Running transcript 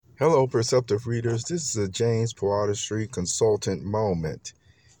Hello, perceptive readers. This is a James PoeArtistry consultant moment.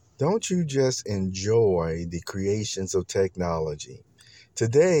 Don't you just enjoy the creations of technology?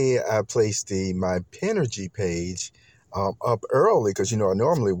 Today, I placed my Pinergy page up early because, I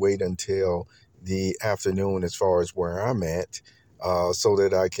normally wait until the afternoon as far as where I'm at so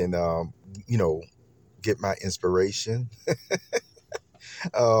that I can, get my inspiration.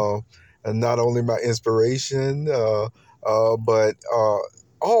 uh, and not only my inspiration, but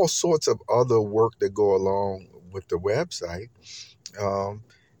all sorts of other work that go along with the website. Um,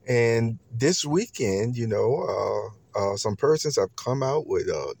 and this weekend, some persons have come out with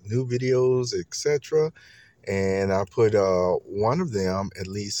new videos, etc. And I put one of them at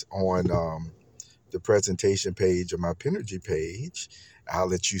least on the presentation page of my Pinergy page. I'll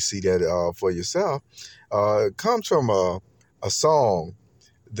let you see that for yourself. It comes from a song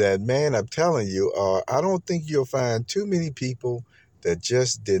that, man, I'm telling you, I don't think you'll find too many people that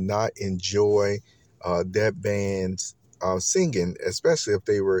just did not enjoy that band's singing, especially if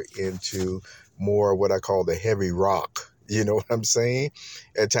they were into more what I call the heavy rock. You know what I'm saying?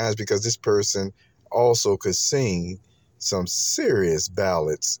 At times, because this person also could sing some serious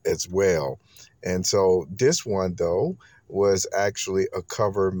ballads as well. And so this one, though, was actually a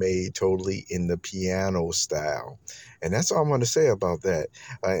cover made totally in the piano style. And that's all I'm going to say about that.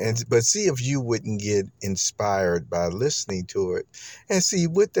 But see if you wouldn't get inspired by listening to it. And see,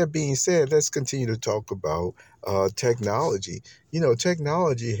 with that being said, let's continue to talk about technology.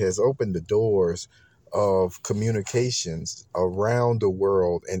 Technology has opened the doors of communications around the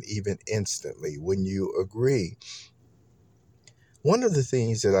world and even instantly. When you agree, one of the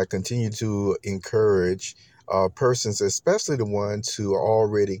things that I continue to encourage persons, especially the ones who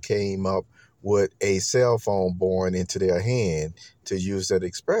already came up with a cell phone born into their hand, to use that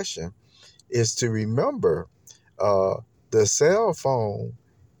expression, is to remember uh, the cell phone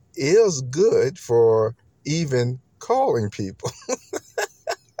is good for even calling people.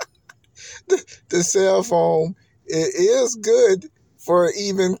 The cell phone is good for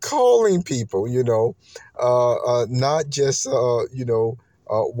even calling people, not just,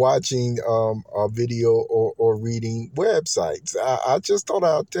 watching a video or reading websites. I just thought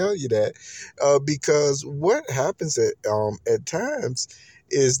I'd tell you that because what happens at times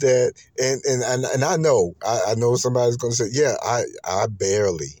is that, and I know somebody's going to say, yeah, I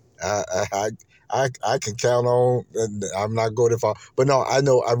barely, I can count on, and I'm not going to fall. But no, I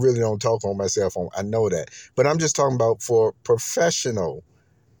know I really don't talk on my cell phone. I know that. But I'm just talking about for professional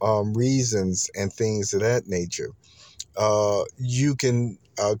reasons and things of that nature. You can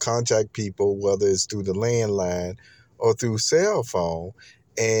contact people, whether it's through the landline or through cell phone.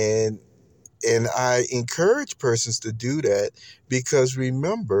 And and I encourage persons to do that because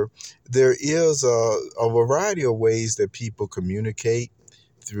remember, there is a variety of ways that people communicate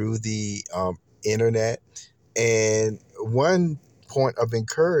through the internet. And one point of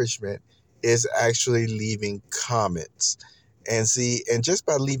encouragement is actually leaving comments. And see, and just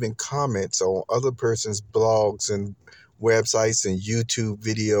by leaving comments on other person's blogs and websites and YouTube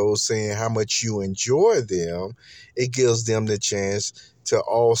videos saying how much you enjoy them, it gives them the chance to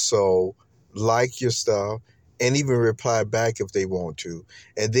also like your stuff and even reply back if they want to.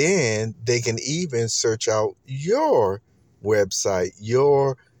 And then they can even search out your website,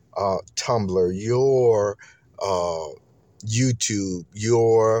 your Tumblr, your uh, YouTube,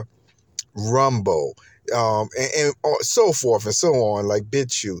 your Rumble, and so forth and so on, like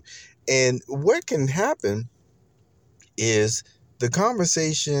BitChute. And what can happen is the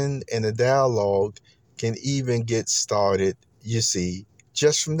conversation and the dialogue can even get started, you see,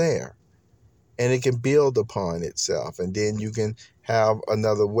 just from there. And it can build upon itself. And then you can have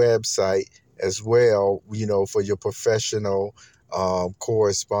another website as well, for your professional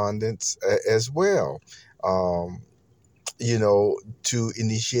correspondence as well. Um, to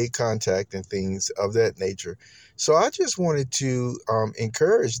initiate contact and things of that nature. So I just wanted to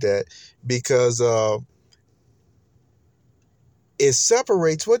encourage that because it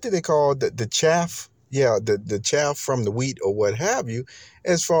separates, what do they call the chaff? Yeah, the chaff from the wheat or what have you.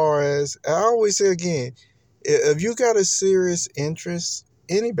 As far as I always say again, if you got a serious interest,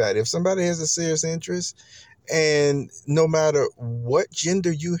 anybody, if somebody has a serious interest, and no matter what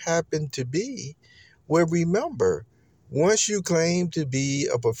gender you happen to be, well, remember, once you claim to be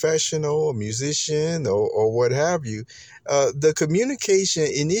a professional, a musician, or what have you, the communication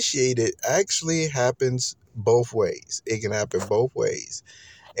initiated actually happens both ways. It can happen both ways.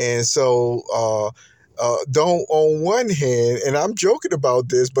 And so, don't, on one hand, and I'm joking about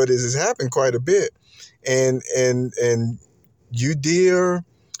this, but it has happened quite a bit. And you, dear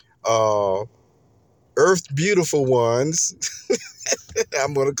Earth Beautiful Ones,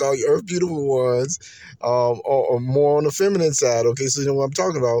 I'm going to call you Earth Beautiful Ones, or more on the feminine side. Okay, so you know what I'm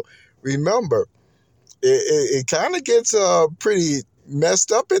talking about. Remember, it kind of gets pretty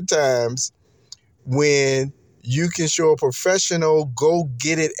messed up at times when you can show a professional go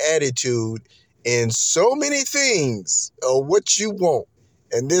get it attitude in so many things of what you want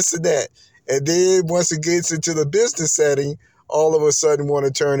and this and that. And then once it gets into the business setting, all of a sudden want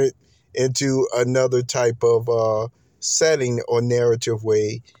to turn it into another type of setting or narrative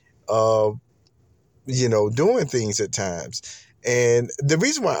way of, doing things at times. And the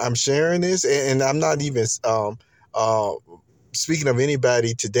reason why I'm sharing this, and I'm not even uh, speaking of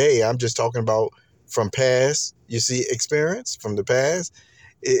anybody today, I'm just talking about from past, experience from the past.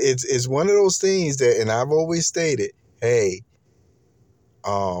 It's one of those things that, and I've always stated, hey,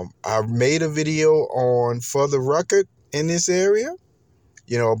 I made a video on For the Record in this area,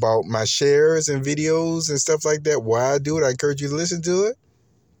 about my shares and videos and stuff like that, why I do it. I encourage you to listen to it.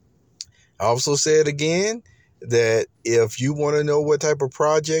 I also said again that if you want to know what type of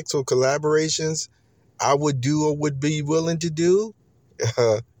projects or collaborations I would do or would be willing to do,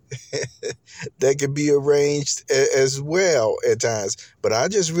 that can be arranged as well at times. But I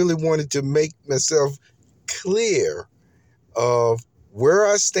just really wanted to make myself clear of where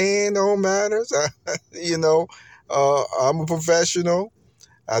I stand on matters. I'm a professional.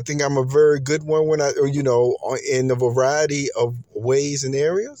 I think I'm a very good one in a variety of ways and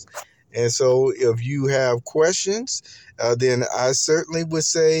areas. And so if you have questions, then I certainly would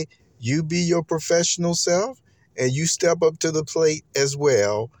say you be your professional self and you step up to the plate as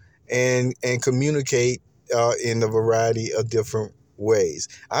well and communicate in a variety of different ways.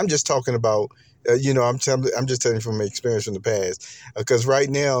 I'm just talking about, I'm just telling you from my experience from the past, because right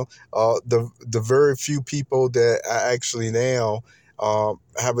now, the very few people that I actually now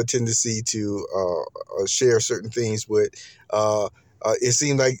have a tendency to share certain things with, it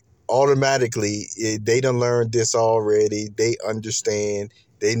seems like automatically they done learned this already. They understand.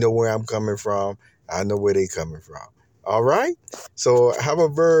 They know where I'm coming from. I know where they coming from. All right. So have a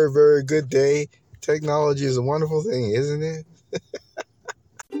very, very good day. Technology is a wonderful thing, isn't it?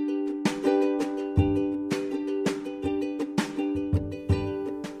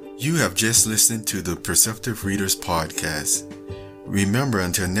 You have just listened to the Perceptive Readers Podcast. Remember,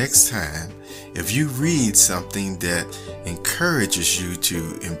 until next time, if you read something that encourages you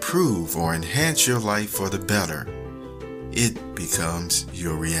to improve or enhance your life for the better, it becomes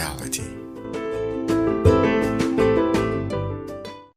your reality.